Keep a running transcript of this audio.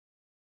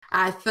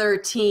At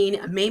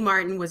 13, Mae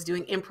Martin was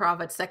doing improv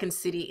at Second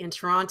City in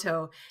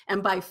Toronto,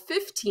 and by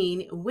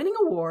 15, winning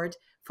award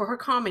for her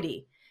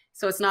comedy.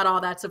 So it's not all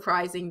that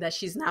surprising that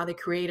she's now the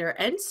creator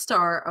and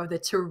star of the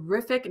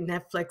terrific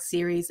Netflix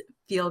series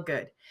Feel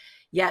Good.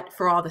 Yet,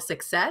 for all the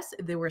success,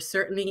 there were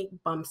certainly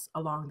bumps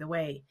along the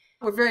way.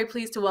 We're very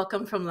pleased to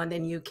welcome from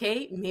London,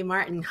 UK, Mae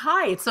Martin.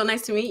 Hi, it's so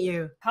nice to meet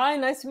you. Hi,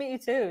 nice to meet you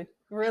too.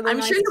 Really I'm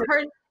nice sure you've to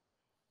heard.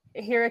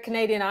 hear a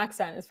Canadian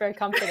accent. It's very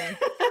comforting.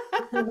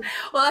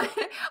 Well,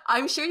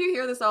 I'm sure you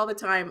hear this all the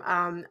time.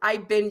 I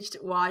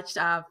binged watched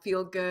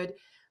Feel Good.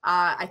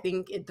 I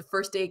think the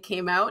first day it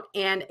came out,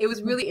 and it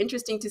was really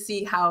interesting to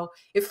see how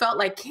it felt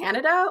like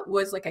Canada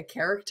was like a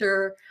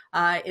character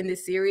in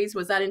this series.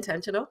 Was that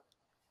intentional?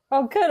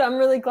 Oh, good. I'm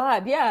really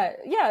glad. Yeah.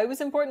 It was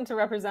important to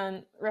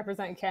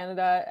represent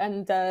Canada,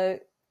 and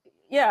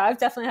yeah, I've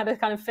definitely had a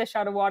kind of fish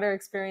out of water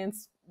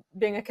experience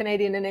being a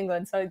Canadian in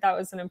England, so that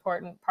was an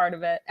important part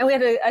of it. And we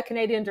had a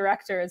Canadian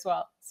director as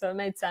well, so it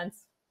made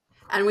sense.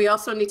 And we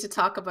also need to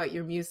talk about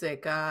your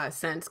music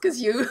sense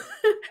because you,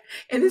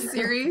 in the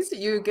series,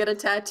 you get a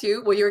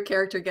tattoo. Well, your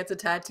character gets a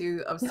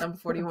tattoo of Sum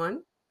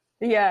 41.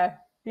 Yeah.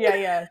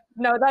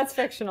 No, that's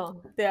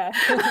fictional. Yeah,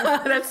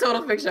 That's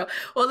total fictional.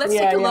 Well,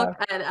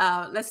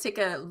 yeah. let's take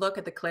a look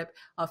at the clip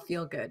of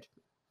Feel Good.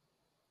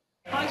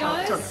 Hi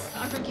guys,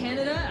 I'm from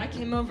Canada. I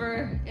came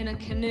over in a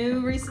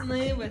canoe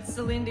recently with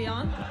Celine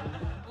Dion.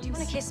 Do you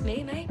want to kiss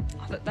me, mate?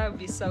 Oh, that would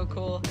be so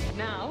cool.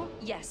 Now?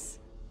 Yes.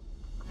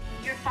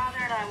 Your father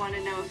and I want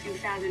to know if you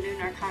found a new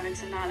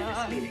Narcotics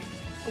Anonymous meeting.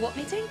 What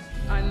meeting?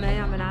 I'm May,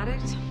 I'm an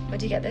addict.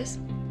 Where'd you get this?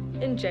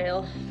 In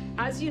jail.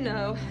 As you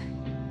know,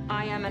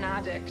 I am an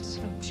addict.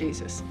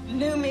 Jesus.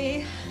 New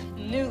me,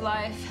 new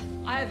life.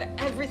 I have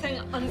everything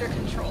under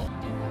control.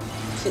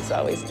 She's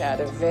always had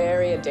a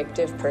very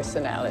addictive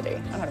personality.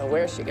 I don't know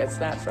where she gets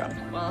that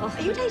from. Well,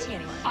 Are you dating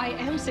anyone? I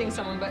am seeing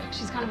someone, but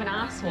she's kind of an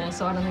asshole,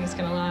 so I don't think it's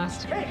gonna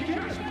last.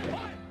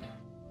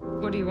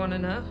 What do you want to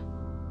know?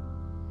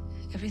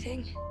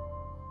 Everything?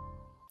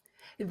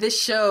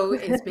 This show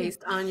is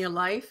based on your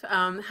life.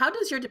 How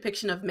does your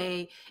depiction of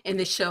May in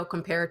this show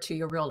compare to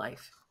your real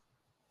life?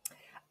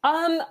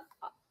 Um,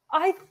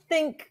 I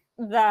think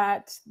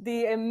that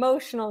the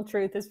emotional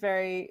truth is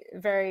very,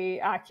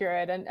 very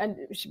accurate,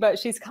 but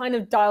she's kind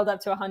of dialed up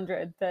to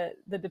 100,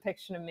 the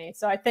depiction of me.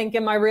 So I think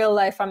in my real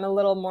life, I'm a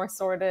little more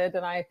sordid,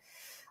 and I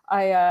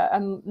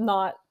am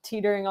not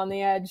teetering on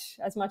the edge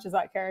as much as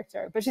that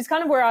character. But she's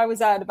kind of where I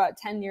was at about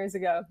 10 years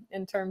ago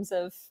in terms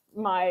of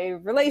my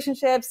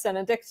relationships and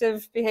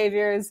addictive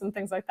behaviors and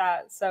things like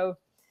that. So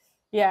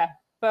yeah,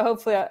 but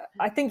hopefully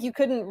I think you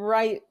couldn't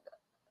write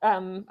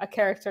a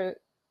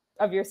character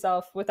of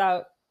yourself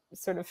without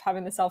sort of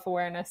having the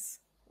self-awareness,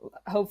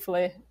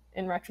 hopefully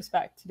in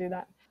retrospect, to do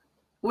that.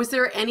 Was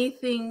there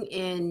anything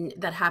in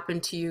that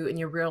happened to you in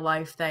your real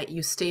life that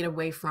you stayed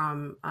away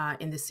from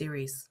in the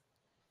series?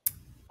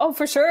 Oh,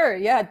 for sure.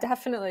 Yeah,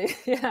 definitely.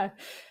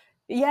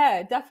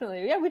 Yeah,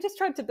 definitely. Yeah, we just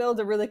tried to build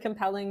a really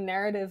compelling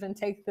narrative and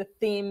take the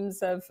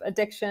themes of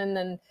addiction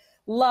and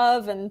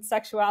love and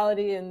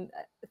sexuality and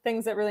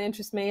things that really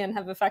interest me and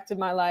have affected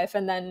my life,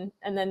 and then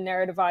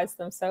narrativize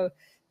them. So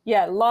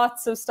yeah,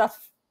 lots of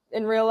stuff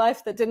in real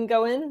life that didn't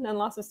go in, and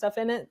lots of stuff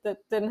in it that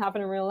didn't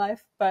happen in real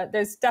life. But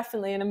there's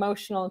definitely an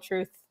emotional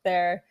truth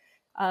there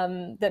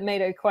that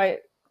made it quite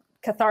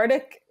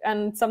cathartic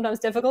and sometimes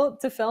difficult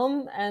to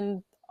film,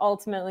 and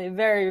ultimately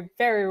very,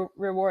 very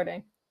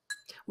rewarding.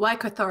 Why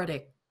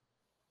cathartic?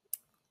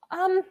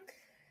 I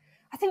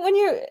think when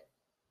you're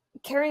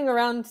carrying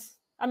around,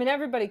 I mean,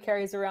 everybody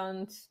carries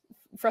around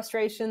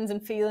frustrations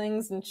and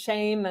feelings and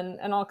shame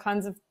and all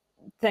kinds of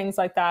things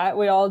like that.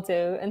 We all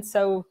do. And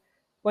so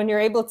when you're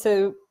able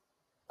to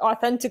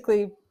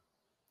authentically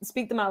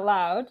speak them out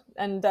loud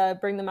and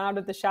bring them out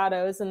of the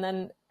shadows, and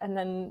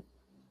then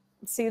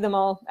see them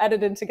all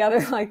edited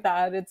together like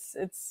that, it's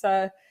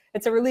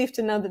a relief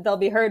to know that they'll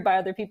be heard by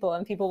other people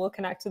and people will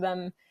connect to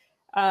them.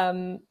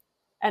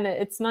 And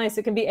it's nice.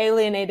 It can be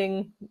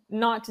alienating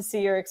not to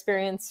see your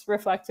experience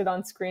reflected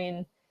on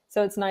screen.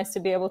 So it's nice to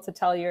be able to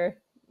tell your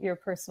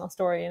personal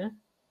story, you know?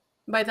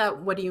 By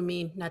that, what do you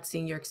mean, not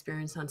seeing your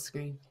experience on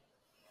screen?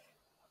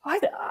 I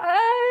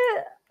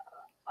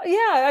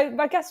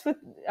guess with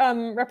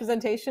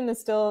representation is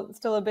still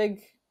a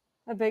big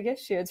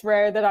issue. It's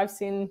rare that I've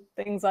seen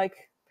things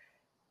like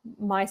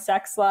my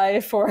sex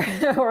life or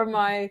or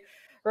my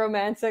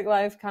romantic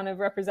life kind of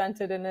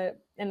represented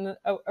in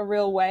a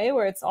real way,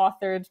 where it's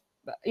authored.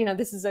 You know,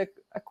 this is a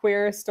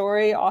queer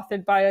story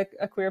authored by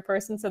a queer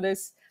person, so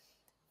there's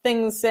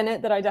things in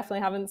it that I definitely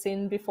haven't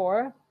seen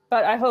before.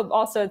 But I hope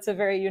also it's a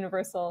very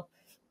universal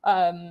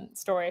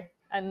story,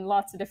 and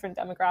lots of different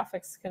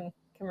demographics can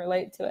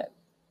relate to it.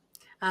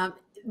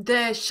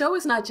 The show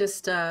is not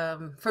just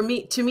to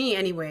me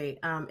anyway.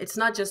 It's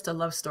not just a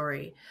love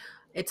story.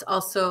 It's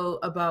also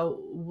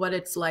about what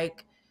it's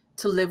like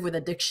to live with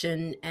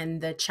addiction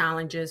and the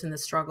challenges and the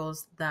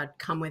struggles that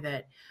come with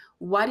it.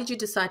 Why did you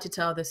decide to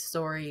tell this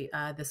story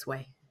this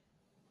way?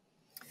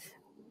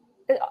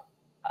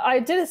 I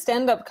did a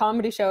stand-up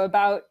comedy show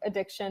about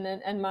addiction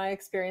and my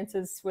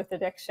experiences with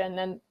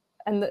addiction.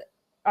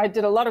 I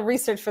did a lot of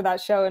research for that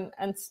show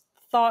and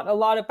thought a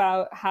lot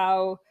about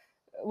how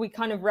we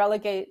kind of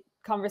relegate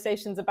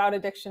conversations about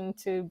addiction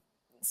to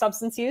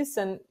substance use.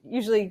 And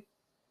usually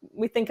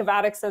we think of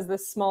addicts as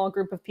this small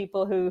group of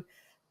people who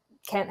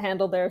can't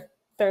handle their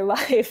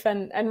life.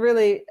 And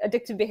really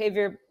addictive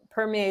behavior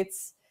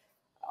permeates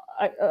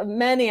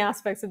many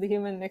aspects of the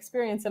human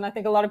experience. And I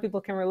think a lot of people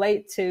can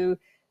relate to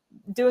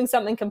doing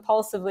something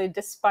compulsively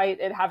despite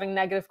it having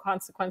negative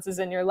consequences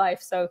in your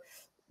life. So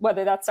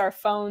whether that's our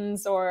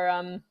phones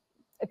or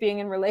being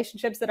in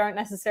relationships that aren't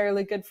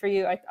necessarily good for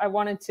you, I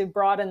wanted to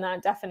broaden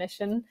that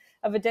definition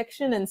of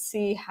addiction and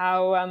see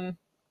how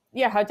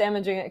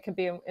damaging it could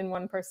be in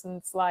one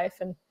person's life,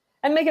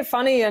 and make it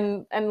funny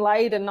and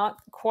light and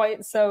not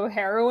quite so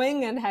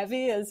harrowing and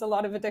heavy as a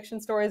lot of addiction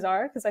stories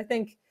are. Because I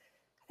think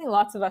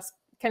lots of us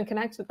can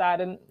connect with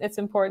that, and it's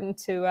important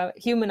to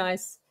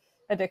humanize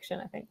addiction,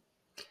 I think.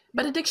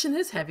 But addiction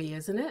is heavy,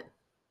 isn't it?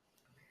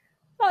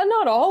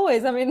 Not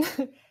always. I mean,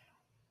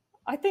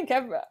 I think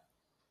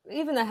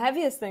even the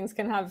heaviest things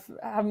can have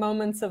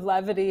moments of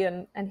levity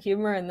and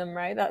humor in them,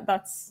 right?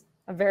 That's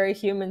a very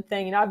human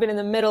thing. You know, I've been in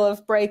the middle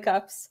of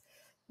breakups,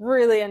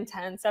 really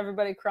intense,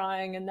 everybody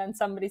crying, and then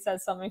somebody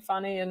says something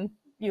funny and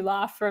you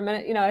laugh for a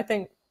minute. You know, I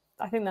think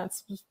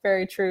that's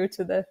very true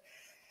to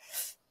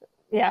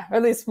or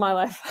at least my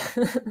life.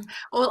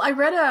 Well, I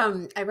read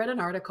an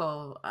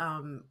article,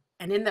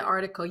 and in the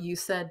article you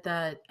said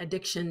that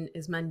addiction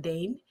is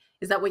mundane.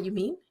 Is that what you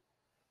mean?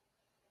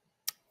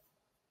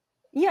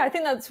 Yeah, I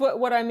think that's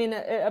what I mean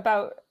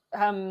about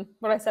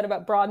what I said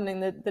about broadening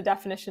the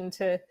definition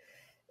to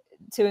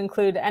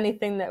include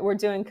anything that we're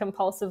doing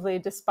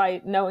compulsively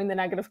despite knowing the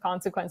negative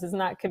consequences.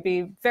 And that could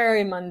be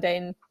very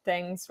mundane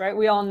things, right?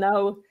 We all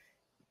know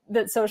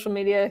that social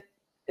media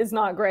is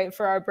not great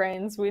for our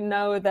brains. We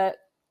know that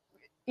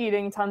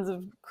eating tons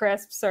of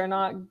crisps are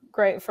not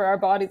great for our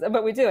bodies,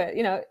 but we do it,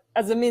 you know,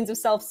 as a means of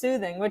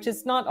self-soothing, which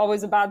is not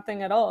always a bad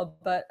thing at all.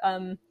 But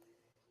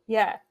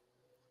yeah.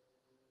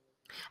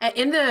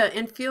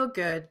 In Feel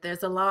Good,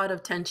 there's a lot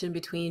of tension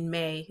between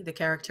Mae, the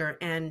character,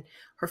 and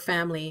her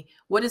family.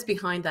 What is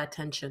behind that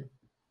tension?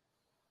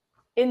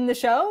 In the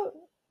show?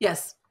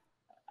 Yes.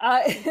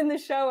 In the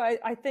show,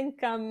 I think,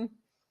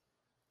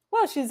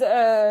 well, she's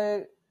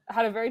had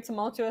a very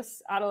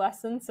tumultuous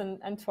adolescence and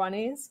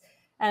 20s,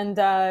 and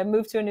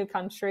moved to a new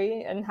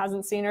country and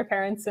hasn't seen her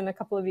parents in a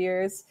couple of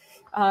years.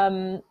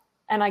 And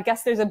I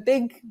guess there's a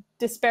big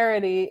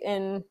disparity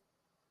in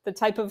the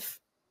type of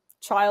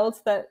child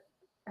that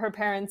her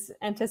parents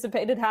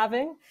anticipated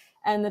having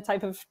and the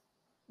type of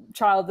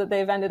child that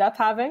they've ended up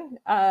having,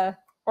 or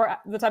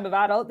the type of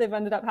adult they've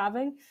ended up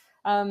having.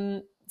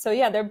 So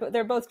yeah,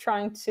 they're both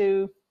trying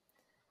to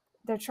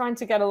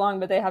get along,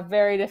 but they have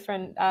very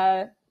different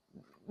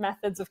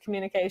methods of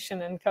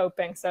communication and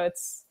coping. So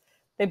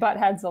they butt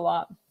heads a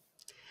lot.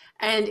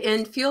 And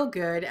in Feel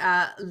Good,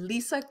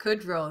 Lisa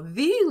Kudrow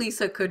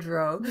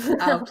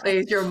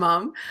plays your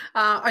mom.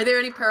 Are there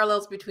any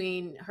parallels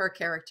between her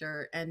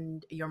character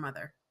and your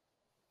mother?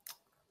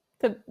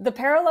 The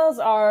parallels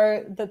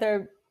are that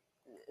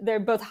they're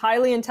both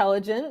highly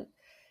intelligent.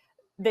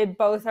 They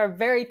both are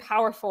very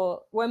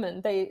powerful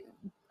women. They,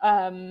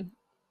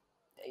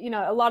 you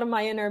know, a lot of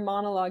my inner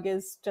monologue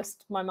is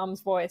just my mom's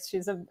voice.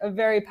 She's a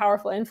very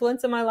powerful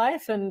influence in my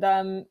life, and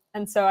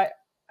so I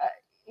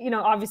you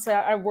know, obviously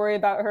I worry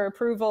about her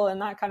approval and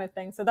that kind of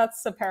thing. So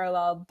that's a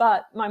parallel.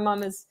 But my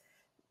mom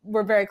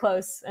we're very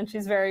close, and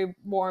she's very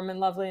warm and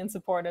lovely and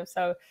supportive.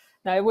 So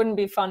no, it wouldn't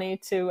be funny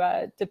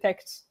to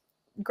depict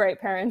great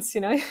parents.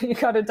 You know, you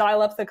got to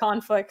dial up the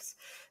conflict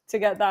to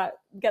get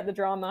the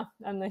drama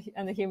and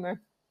the humor.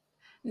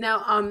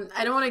 Now,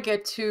 I don't want to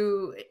get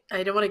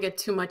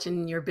too much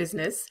in your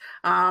business,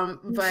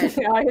 but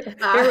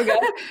here we go.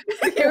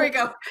 Here we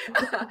go.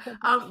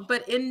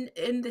 But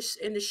in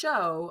the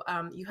show,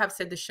 you have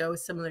said the show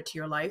is similar to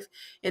your life.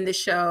 In the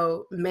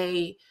show,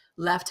 Mae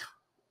left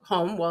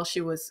home while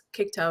she was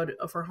kicked out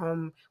of her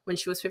home when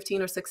she was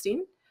 15 or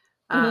 16.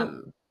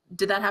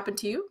 Did that happen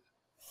to you?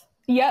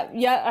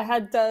 Yeah. I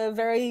had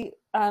very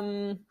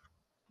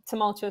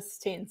tumultuous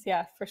teens.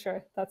 Yeah, for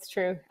sure. That's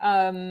true.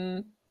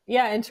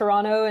 Yeah, in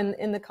Toronto and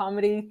in the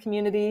comedy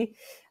community.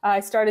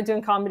 I started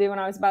doing comedy when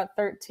I was about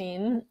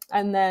 13.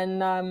 And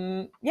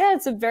then,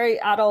 it's a very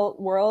adult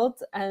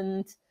world.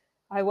 And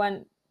I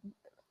went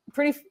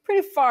pretty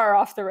far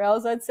off the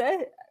rails, I'd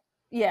say.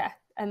 Yeah.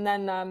 And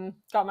then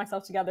got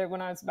myself together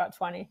when I was about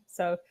 20.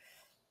 So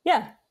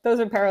yeah, those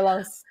are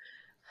parallels.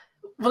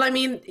 Well, I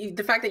mean,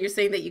 the fact that you're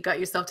saying that you got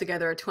yourself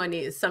together at 20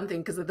 is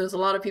something, because there's a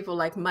lot of people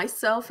like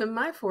myself in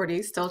my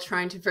 40s still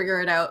trying to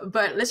figure it out.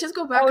 But let's just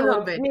go back a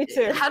little bit. Me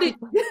too. How did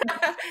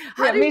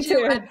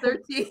you at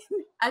 13?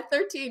 At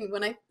 13,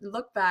 when I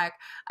look back,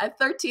 at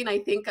 13, I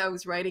think I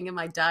was writing in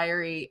my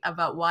diary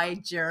about why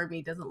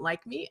Jeremy doesn't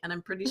like me. And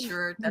I'm pretty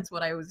sure that's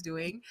what I was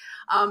doing.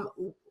 How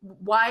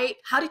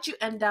did you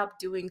end up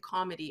doing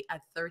comedy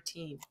at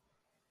 13?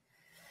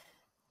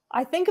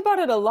 I think about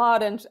it a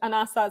lot and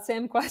ask that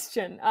same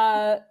question.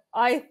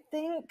 I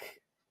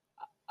think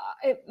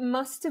it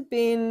must have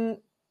been,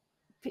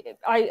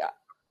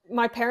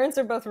 my parents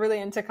are both really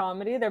into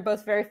comedy. They're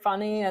both very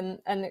funny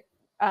and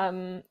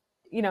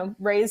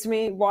raised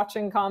me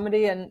watching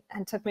comedy and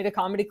took me to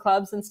comedy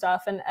clubs and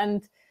stuff.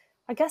 And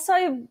I guess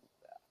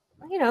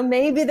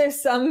maybe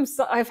there's some,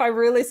 if I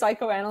really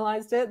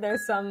psychoanalyzed it,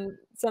 there's some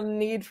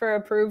need for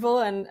approval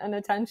and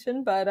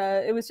attention, but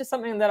it was just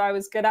something that I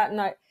was good at.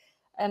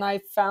 And I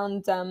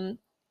found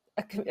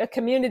a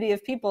community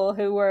of people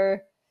who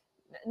were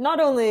not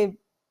only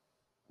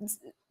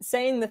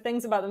saying the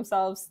things about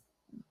themselves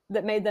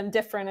that made them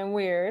different and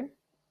weird,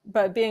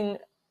 but being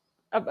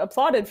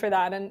applauded for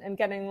that and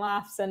getting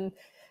laughs and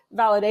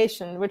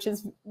validation, which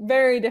is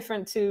very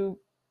different to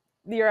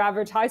your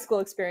average high school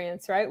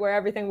experience, right? Where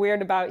everything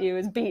weird about you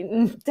is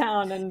beaten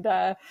down and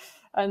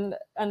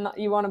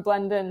you want to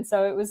blend in.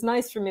 So it was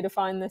nice for me to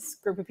find this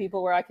group of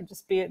people where I could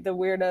just be the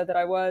weirdo that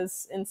I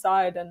was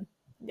inside. And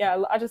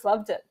yeah, I just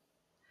loved it.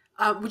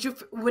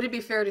 Would it be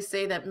fair to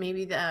say that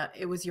maybe that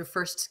it was your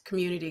first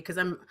community? Because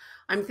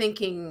I'm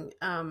thinking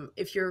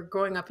if you're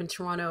growing up in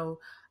Toronto,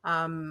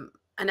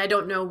 and I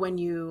don't know when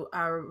you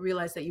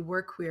realized that you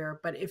were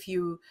queer, but if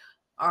you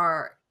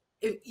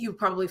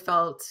probably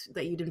felt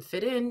that you didn't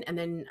fit in, and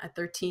then at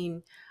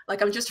 13,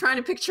 like I'm just trying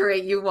to picture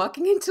it, you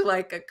walking into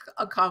like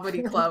a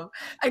comedy club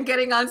and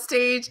getting on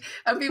stage,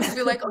 and people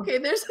be like, okay,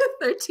 there's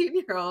a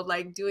 13-year-old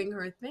like doing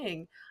her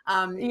thing.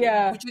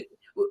 Yeah.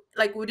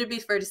 Would it be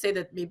fair to say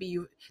that maybe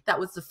that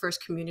was the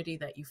first community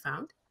that you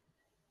found?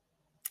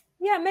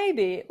 Yeah,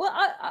 maybe. Well,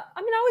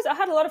 I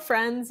had a lot of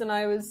friends, and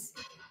I was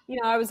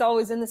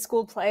always in the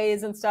school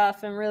plays and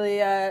stuff, and really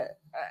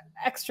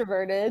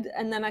extroverted.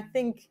 And then I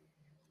think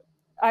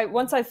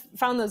once I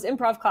found those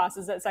improv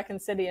classes at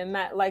Second City and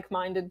met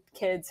like-minded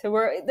kids who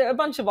were a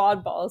bunch of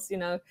oddballs,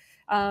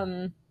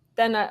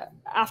 then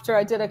after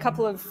I did a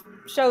couple of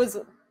shows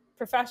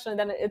professionally,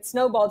 then it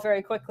snowballed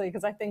very quickly,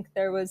 because I think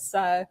there was.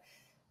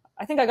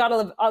 I think I got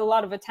a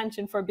lot of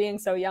attention for being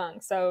so young.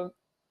 So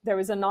there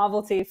was a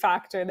novelty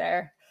factor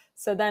there.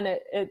 So then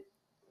it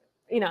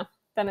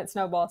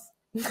snowballs.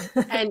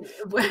 and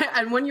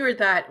when you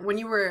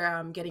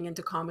were getting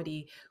into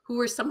comedy, who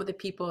were some of the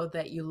people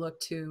that you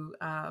looked to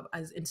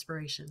as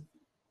inspiration?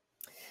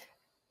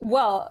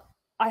 Well,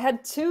 I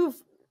had two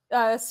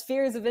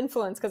spheres of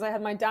influence, because I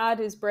had my dad,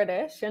 who's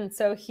British, and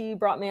so he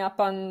brought me up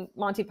on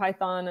Monty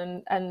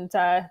Python and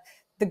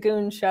the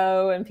Goon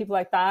Show and people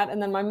like that. And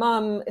then my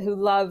mom, who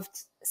loved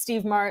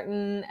Steve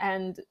Martin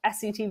and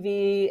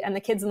SCTV and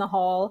the Kids in the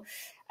Hall.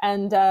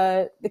 And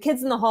the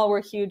Kids in the Hall were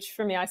huge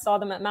for me. I saw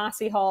them at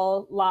Massey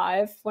Hall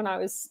live when I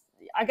was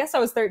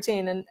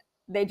 13, and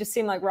they just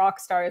seemed like rock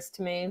stars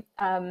to me.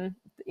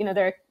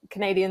 They're a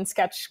Canadian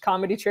sketch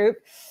comedy troupe.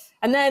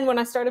 And then when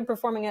I started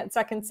performing at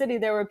Second City,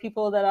 there were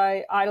people that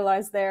I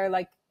idolized there,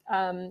 like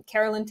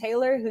Carolyn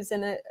Taylor, who's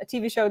in a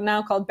TV show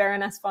now called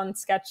Baroness Von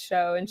Sketch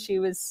Show. And she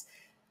was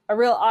a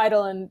real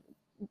idol and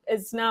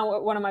is now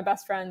one of my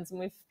best friends. And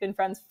we've been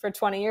friends for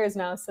 20 years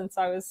now, since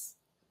I was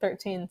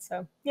 13.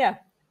 So yeah.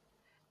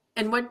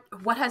 And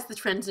what has the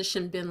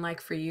transition been like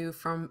for you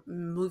from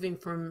moving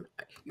from,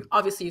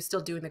 obviously you're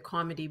still doing the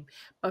comedy,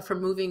 but from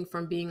moving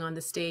from being on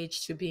the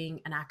stage to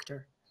being an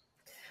actor?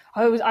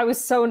 I was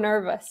so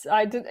nervous.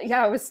 I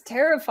was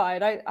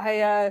terrified.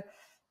 I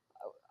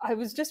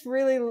was just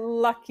really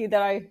lucky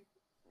that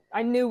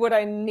I knew what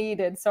I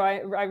needed. So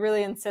I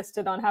really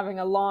insisted on having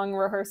a long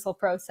rehearsal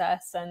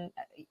process and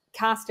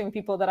casting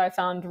people that I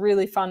found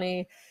really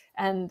funny,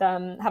 and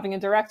having a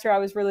director I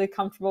was really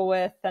comfortable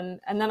with. And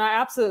then I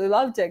absolutely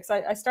loved it,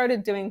 because I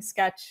started doing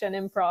sketch and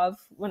improv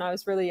when I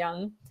was really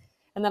young.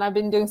 And then I've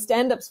been doing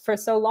stand-ups for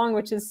so long,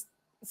 which is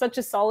such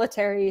a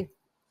solitary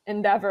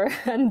endeavor.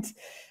 And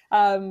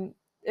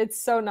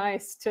it's so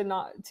nice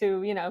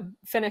to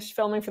finish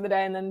filming for the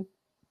day and then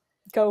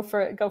go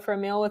for a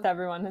meal with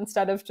everyone,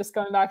 instead of just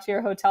going back to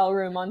your hotel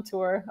room on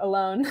tour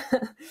alone.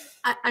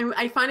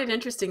 I find it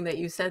interesting that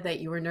you said that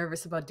you were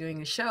nervous about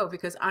doing a show,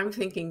 because I'm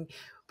thinking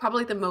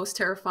probably the most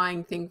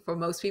terrifying thing for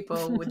most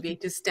people would be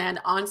to stand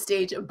on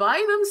stage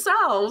by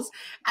themselves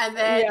and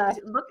then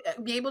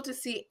be able to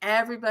see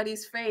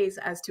everybody's face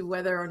as to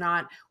whether or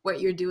not what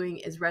you're doing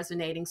is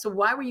resonating. So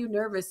why were you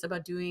nervous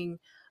about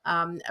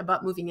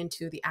about moving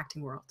into the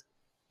acting world?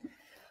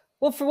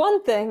 Well, for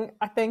one thing,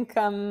 I think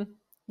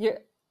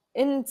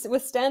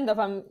with stand-up,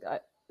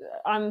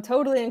 I'm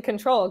totally in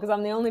control, because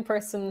I'm the only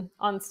person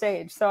on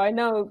stage. So I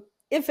know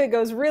if it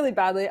goes really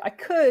badly, I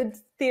could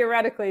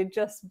theoretically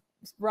just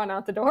run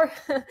out the door.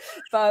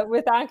 But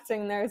with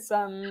acting, there's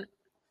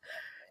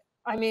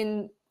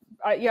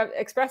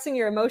expressing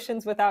your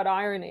emotions without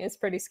irony is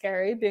pretty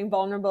scary, being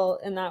vulnerable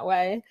in that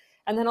way.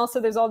 And then also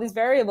there's all these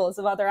variables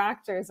of other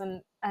actors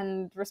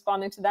and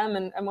responding to them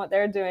and what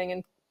they're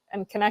doing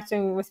and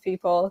connecting with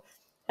people.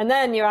 And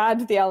then you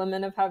add the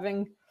element of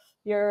having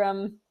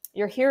your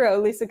hero,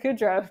 Lisa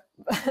Kudrow,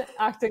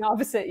 acting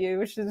opposite you,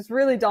 which is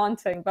really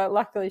daunting. But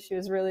luckily she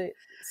was really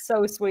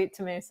so sweet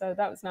to me. So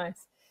that was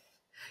nice.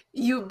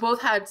 You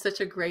both had such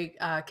a great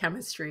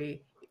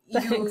chemistry.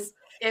 Thanks.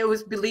 It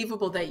was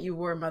believable that you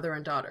were mother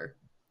and daughter.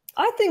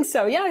 I think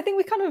so. Yeah, I think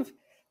we kind of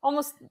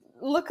almost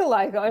look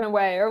alike in a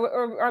way,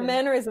 or our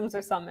mannerisms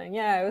or something.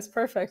 Yeah, it was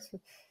perfect.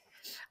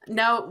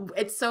 Now,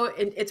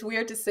 it's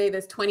weird to say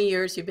there's 20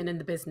 years you've been in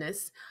the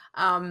business.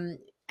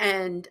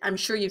 And I'm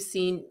sure you've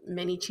seen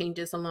many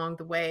changes along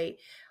the way.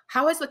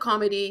 How has the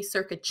comedy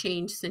circuit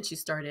changed since you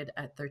started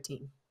at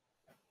 13?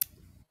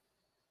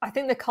 I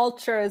think the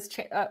culture has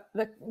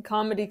the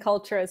comedy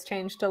culture has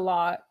changed a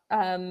lot,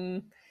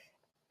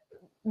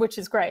 which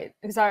is great,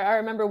 because I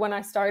remember when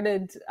I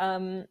started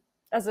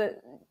as a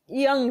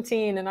young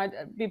teen, and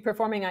I'd be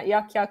performing at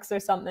Yuck Yucks or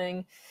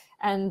something,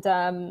 and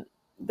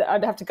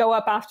I'd have to go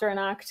up after an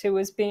act who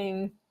was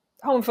being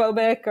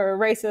homophobic or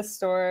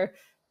racist or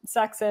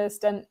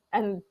sexist,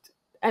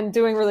 and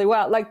doing really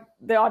well. Like,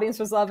 the audience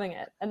was loving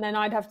it, and then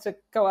I'd have to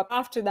go up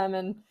after them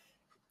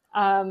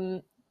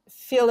and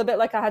feel a bit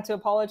like I had to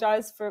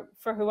apologize for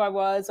who I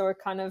was, or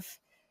kind of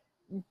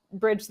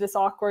bridge this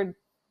awkward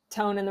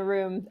tone in the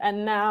room.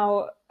 And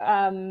now,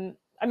 I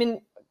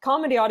mean,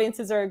 comedy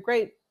audiences are a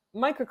great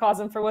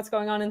microcosm for what's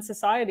going on in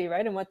society,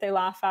 right? And what they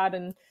laugh at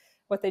and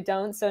what they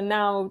don't. So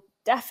now,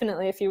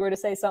 definitely, if you were to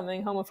say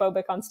something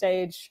homophobic on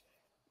stage,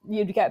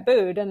 you'd get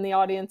booed, and the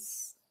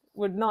audience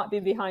would not be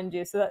behind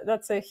you. So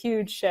that's a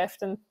huge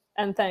shift,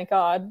 and thank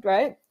God,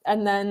 right?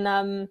 And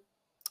then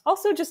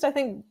also, just I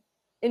think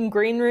in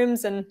green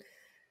rooms, and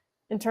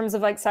in terms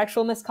of like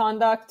sexual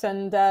misconduct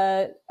and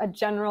a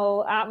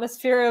general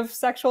atmosphere of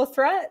sexual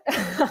threat,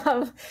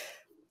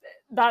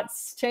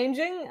 that's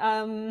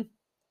changing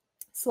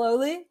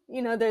slowly.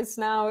 You know, there's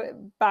now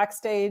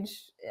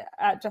backstage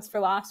at Just for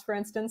Laughs, for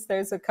instance,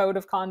 there's a code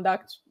of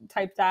conduct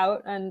typed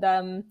out,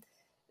 and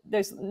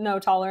there's no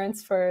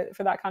tolerance for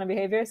that kind of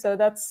behavior. So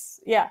that's,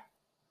 yeah.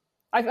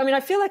 I mean,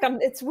 I feel like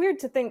it's weird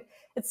to think,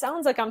 it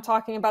sounds like I'm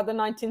talking about the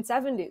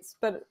 1970s,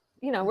 but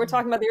you know, we're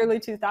talking about the early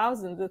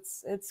 2000s.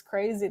 It's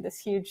crazy, this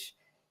huge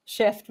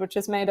shift, which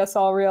has made us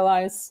all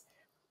realize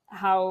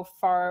how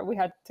far we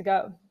had to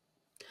go.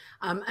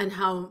 And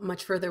how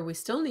much further we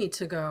still need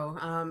to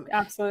go.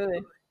 Absolutely.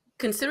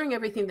 Considering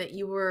everything that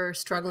you were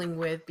struggling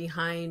with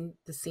behind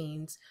the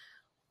scenes,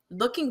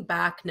 looking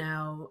back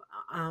now,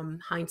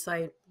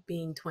 hindsight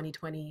being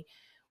 2020,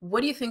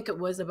 what do you think it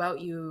was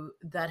about you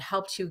that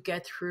helped you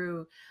get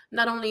through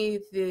not only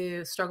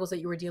the struggles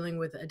that you were dealing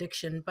with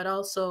addiction, but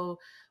also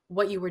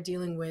what you were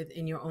dealing with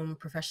in your own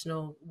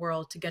professional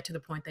world to get to the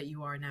point that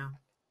you are now?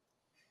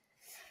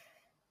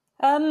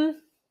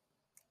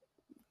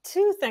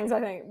 Two things, I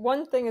think.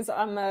 One thing is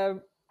I'm a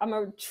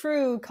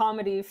true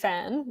comedy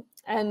fan,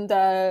 and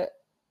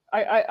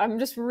I'm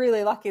just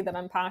really lucky that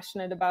I'm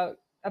passionate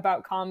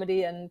about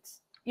comedy, and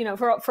you know,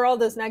 for all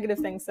those negative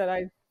things that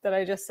I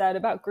just said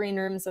about green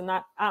rooms and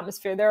that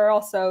atmosphere, there are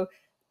also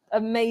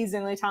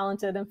amazingly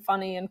talented and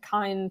funny and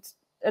kind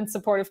and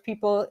supportive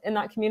people in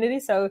that community.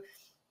 So,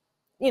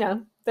 you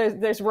know,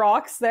 there's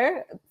rocks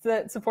there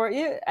that support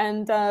you,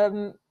 and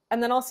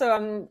then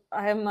also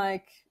I am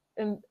like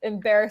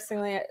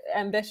embarrassingly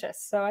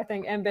ambitious. So I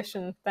think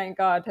ambition, thank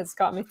God, has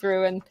got me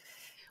through. And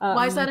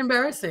why is that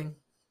embarrassing?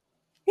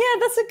 Yeah,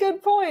 that's a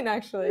good point,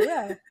 actually.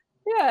 Yeah,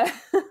 yeah,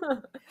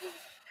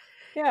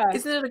 yeah.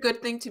 Isn't it a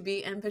good thing to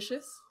be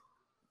ambitious?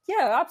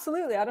 Yeah,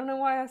 absolutely. I don't know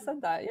why I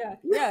said that.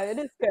 Yeah, it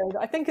is good.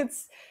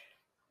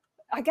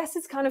 I guess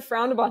it's kind of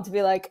frowned upon to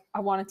be like, I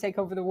want to take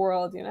over the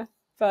world, you know,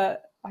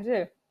 but I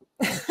do.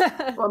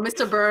 Well,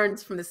 Mr.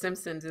 Burns from The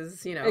Simpsons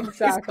is, you know,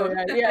 exactly.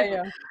 Right.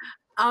 Yeah.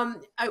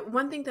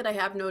 One thing that I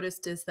have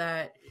noticed is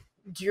that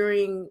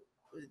during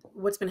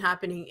what's been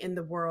happening in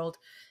the world,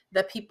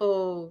 that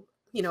people,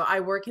 you know, I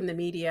work in the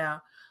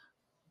media,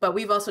 but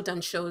we've also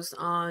done shows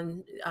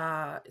on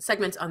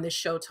segments on this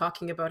show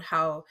talking about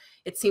how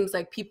it seems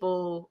like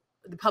the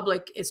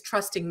public is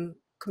trusting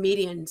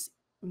comedians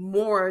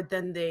more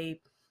than the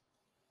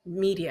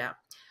media.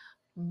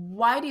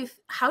 What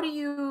do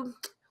you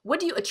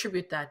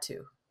attribute that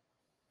to?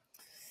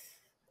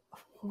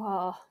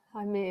 Well,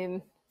 I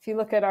mean, if you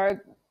look at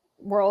our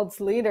world's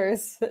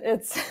leaders,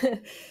 it's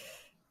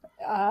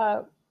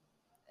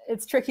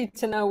tricky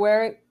to know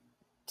where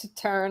to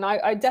turn.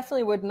 I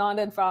definitely would not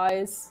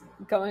advise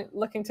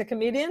looking to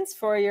comedians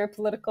for your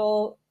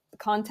political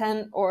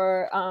content,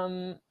 or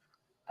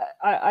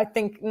I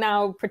think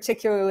now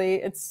particularly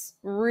it's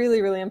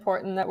really, really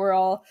important that we're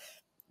all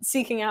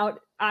seeking out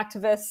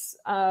activists,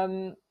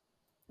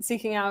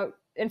 seeking out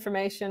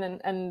information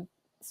and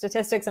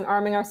statistics, and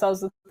arming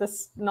ourselves with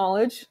this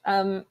knowledge.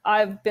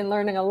 I've been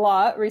learning a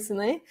lot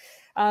recently,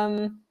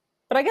 but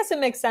I guess it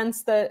makes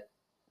sense that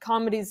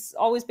comedy's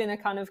always been a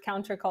kind of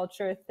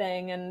counterculture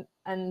thing,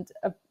 and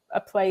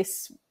a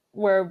place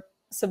where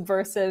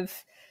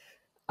subversive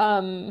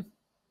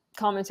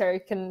commentary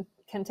can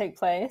take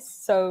place.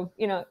 So,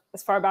 you know,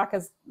 as far back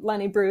as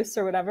Lenny Bruce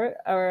or whatever,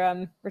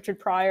 or Richard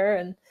Pryor,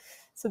 and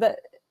so that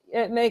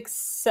it makes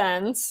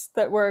sense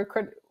that we're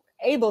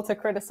able to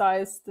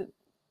criticize the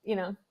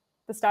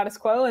status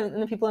quo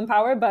and the people in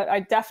power. But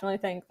I definitely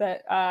think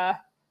that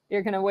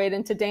you're going to wade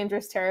into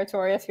dangerous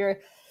territory if you're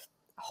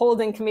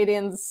holding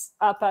comedians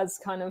up as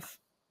kind of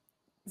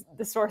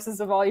the sources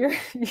of all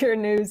your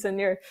news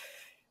and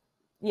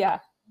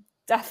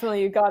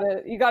definitely, you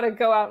gotta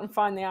go out and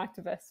find the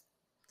activists.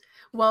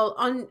 Well,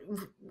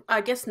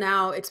 I guess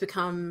now it's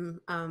become,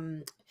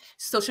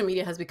 social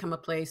media has become a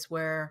place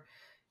where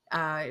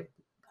uh,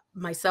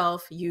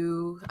 myself,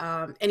 you,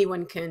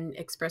 anyone can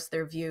express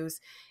their views.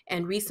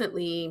 And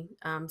recently,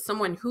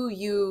 someone who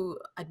you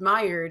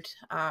admired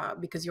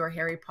because you're a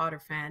Harry Potter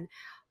fan,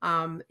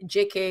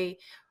 J.K.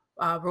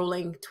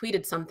 Rowling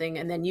tweeted something,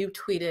 and then you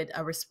tweeted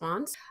a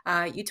response.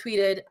 You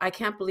tweeted, "I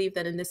can't believe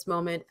that in this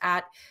moment,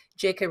 at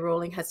J.K.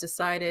 Rowling has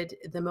decided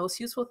the most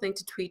useful thing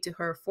to tweet to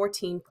her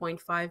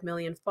 14.5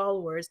 million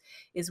followers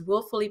is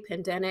willfully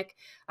pandemic,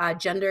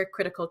 gender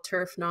critical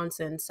turf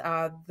nonsense.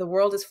 The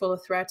world is full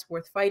of threats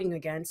worth fighting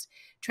against.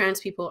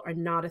 Trans people are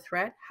not a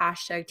threat.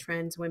 Hashtag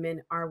trans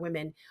women are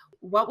women."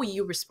 What were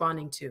you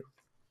responding to?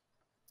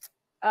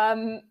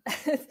 Um,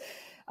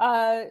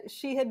 I'm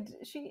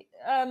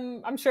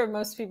sure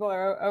most people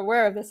are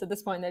aware of this at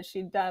this point, that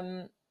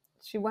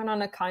she went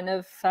on a kind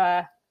of,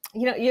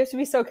 you have to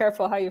be so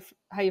careful how you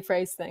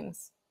phrase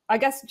things. I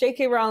guess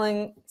J.K.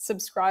 Rowling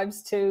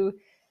subscribes to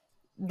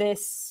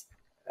this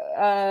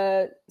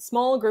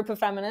small group of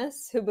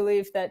feminists who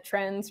believe that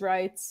trans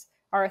rights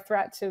are a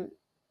threat to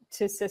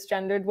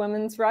cisgendered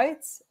women's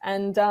rights,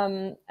 and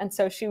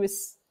so she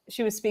was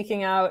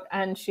speaking out,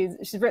 and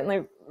she's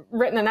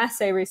written an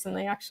essay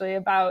recently, actually,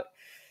 about,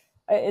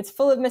 it's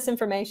full of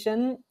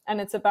misinformation,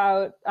 and it's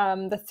about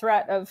the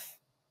threat of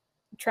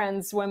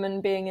trans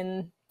women being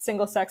in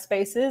single sex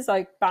spaces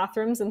like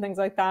bathrooms and things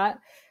like that,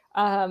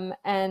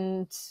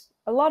 and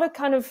a lot of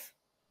kind of,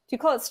 do you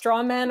call it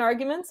straw man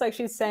arguments? Like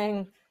she was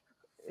saying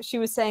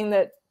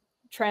that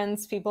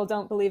trans people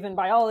don't believe in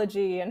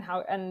biology, and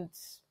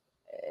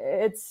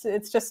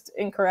it's just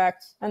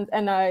incorrect.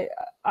 And I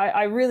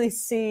really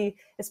see,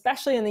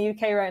 especially in the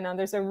UK right now,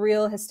 there's a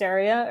real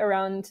hysteria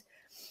around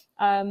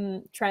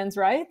trans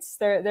rights.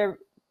 They're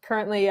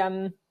currently,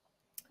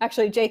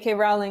 actually, J.K.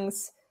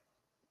 Rowling's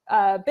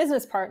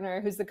business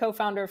partner, who's the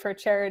co-founder of her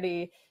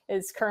charity,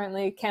 is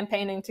currently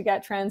campaigning to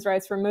get trans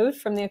rights removed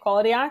from the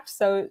Equality Act.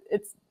 So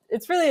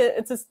it's really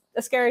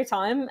a scary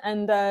time,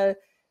 and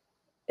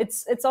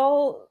it's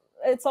all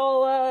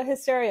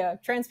hysteria.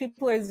 Trans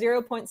people are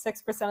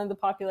 0.6% of the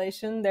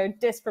population. They're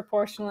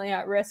disproportionately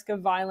at risk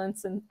of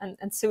violence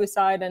and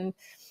suicide and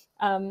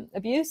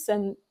abuse,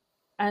 and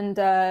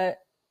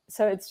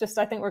so it's just,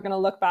 I think we're going to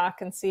look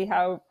back and see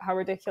how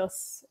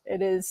ridiculous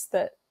it is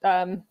that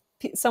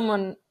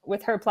someone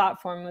with her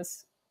platform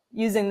was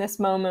using this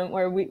moment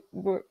where we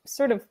were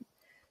sort of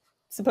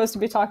supposed to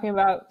be talking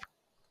about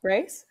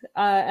race,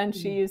 and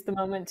she used the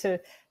moment to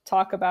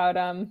talk about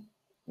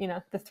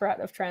the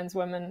threat of trans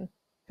women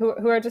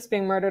who are just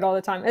being murdered all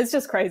the time. It's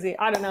just crazy.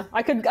 I don't know.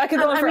 I could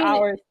go on for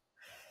hours.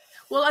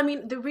 Well, I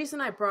mean, the reason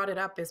I brought it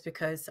up is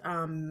because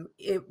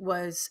it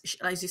was,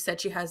 as you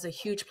said, she has a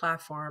huge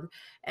platform.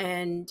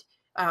 And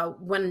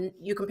when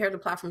you compare the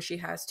platform she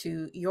has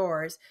to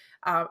yours,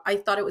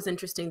 I thought it was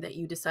interesting that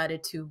you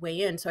decided to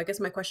weigh in. So I guess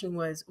my question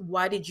was,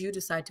 why did you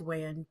decide to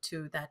weigh in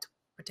to that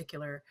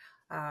particular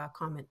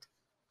comment?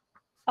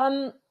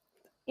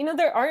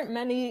 There aren't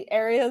many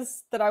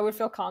areas that I would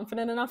feel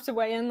confident enough to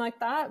weigh in like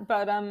that,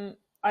 but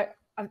I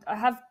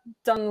have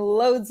done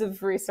loads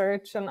of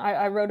research, and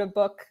I wrote a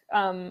book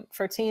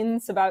for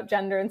teens about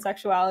gender and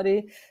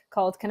sexuality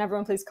called "Can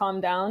Everyone Please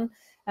Calm Down?"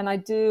 And I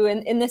do,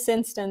 in this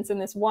instance, in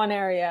this one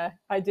area,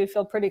 I do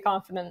feel pretty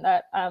confident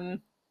that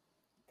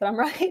that I'm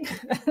right.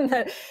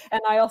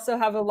 And I also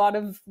have a lot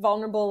of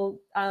vulnerable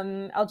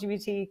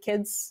LGBT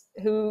kids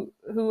who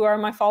are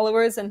my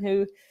followers and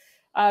who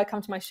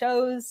come to my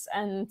shows.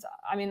 And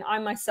I mean, I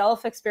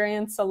myself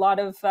experience a lot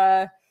of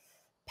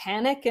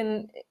panic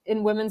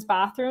in women's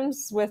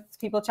bathrooms with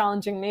people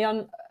challenging me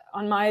on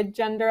my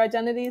gender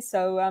identity.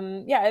 So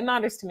yeah, it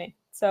matters to me.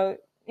 So,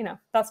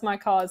 that's my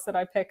cause that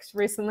I picked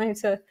recently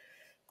to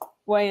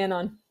weigh in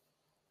on.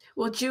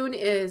 Well, June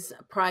is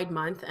Pride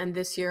Month, and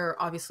this year,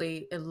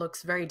 obviously, it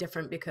looks very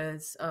different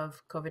because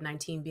of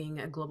COVID-19 being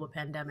a global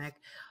pandemic.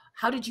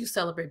 How did you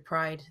celebrate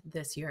Pride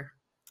this year?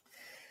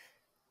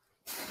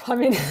 I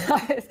mean,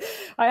 I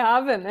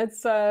haven't.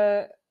 It's,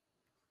 I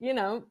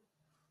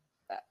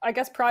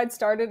guess Pride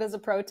started as a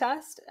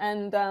protest,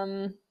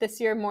 and this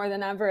year more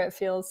than ever, it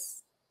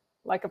feels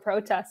like a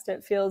protest.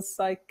 It feels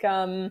like,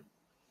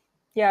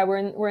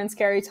 we're in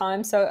scary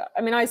times. So,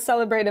 I mean, I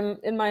celebrate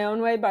in my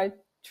own way by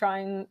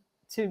trying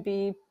to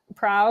be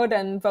proud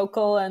and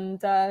vocal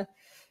and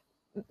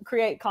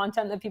create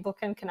content that people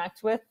can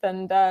connect with,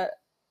 and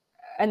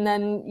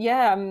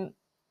then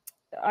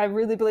I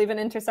really believe in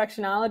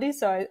intersectionality.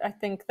 So I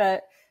think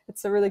that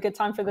it's a really good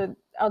time for the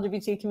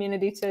LGBT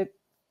community to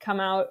come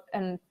out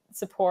and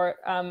support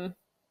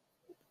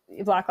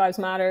Black Lives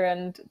Matter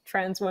and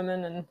trans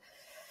women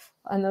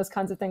and those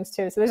kinds of things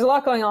too. So there's a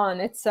lot going on.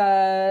 It's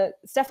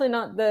definitely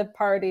not the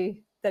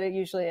party that it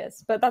usually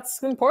is, but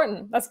that's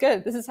important. That's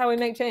good. This is how we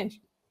make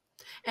change.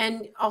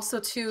 And also,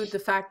 too, the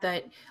fact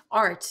that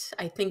art,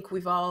 I think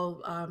we've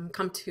all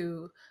come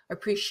to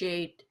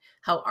appreciate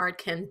how art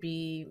can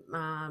be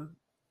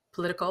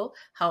political,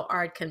 how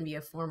art can be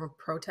a form of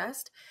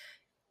protest.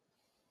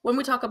 When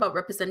we talk about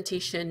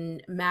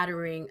representation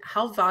mattering,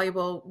 how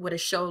valuable would a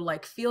show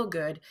like Feel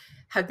Good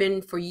have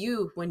been for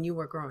you when you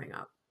were growing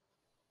up?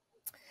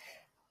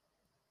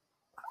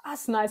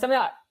 That's nice. I mean,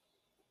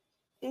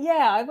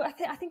 yeah,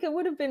 I think it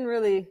would have been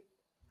really,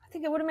 I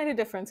think it would have made a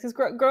difference because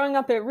growing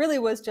up, it really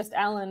was just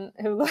Alan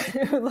who,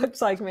 who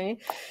looked like me.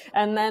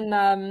 And then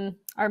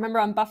I remember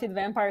on Buffy the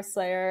Vampire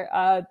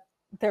Slayer,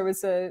 there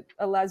was a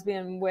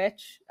lesbian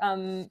witch.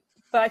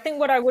 But I think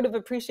what I would have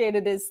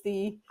appreciated is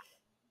the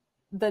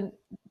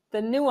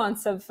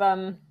nuance of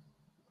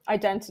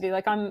identity.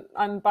 Like I'm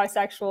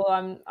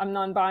bisexual, I'm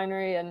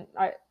non-binary, and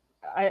I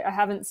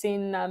haven't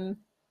seen a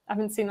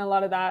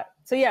lot of that.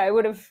 So yeah, it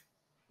would have,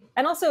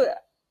 and also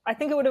I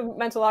think it would have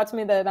meant a lot to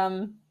me that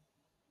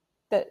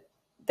that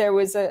there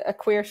was a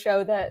queer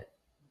show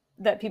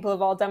that people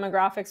of all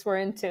demographics were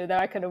into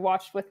that I could have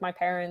watched with my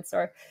parents,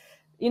 or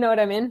you know what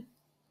I mean.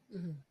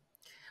 Mm-hmm.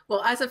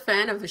 Well, as a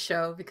fan of the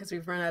show, because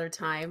we've run out of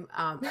time,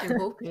 I'm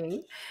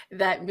hoping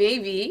that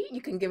maybe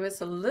you can give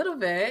us a little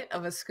bit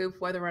of a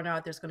scoop whether or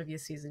not there's going to be a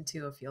season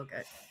 2 of Feel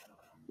Good.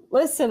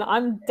 Listen,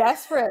 I'm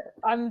desperate.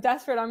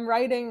 I'm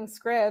writing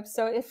scripts.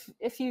 So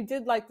if you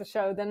did like the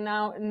show, then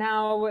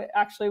now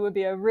actually would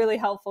be a really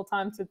helpful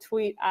time to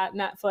tweet at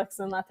Netflix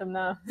and let them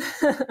know.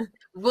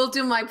 We'll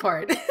do my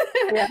part.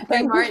 Yeah,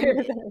 Mae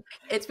Martin,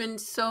 it's been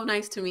so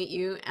nice to meet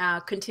you.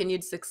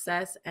 Continued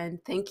success,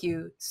 and thank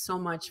you so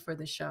much for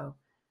the show.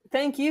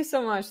 Thank you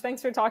so much.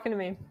 Thanks for talking to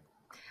me.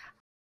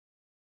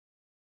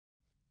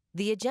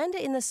 The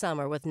Agenda in the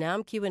Summer with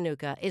Nam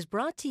Kiwanuka is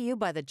brought to you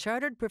by the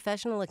Chartered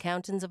Professional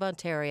Accountants of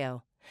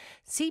Ontario.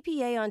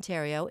 CPA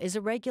Ontario is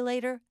a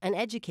regulator, an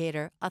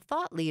educator, a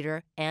thought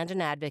leader, and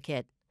an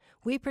advocate.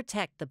 We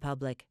protect the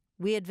public.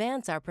 We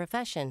advance our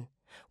profession.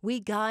 We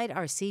guide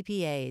our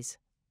CPAs.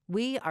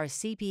 We are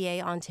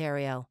CPA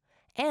Ontario.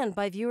 And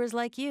by viewers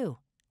like you.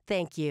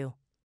 Thank you.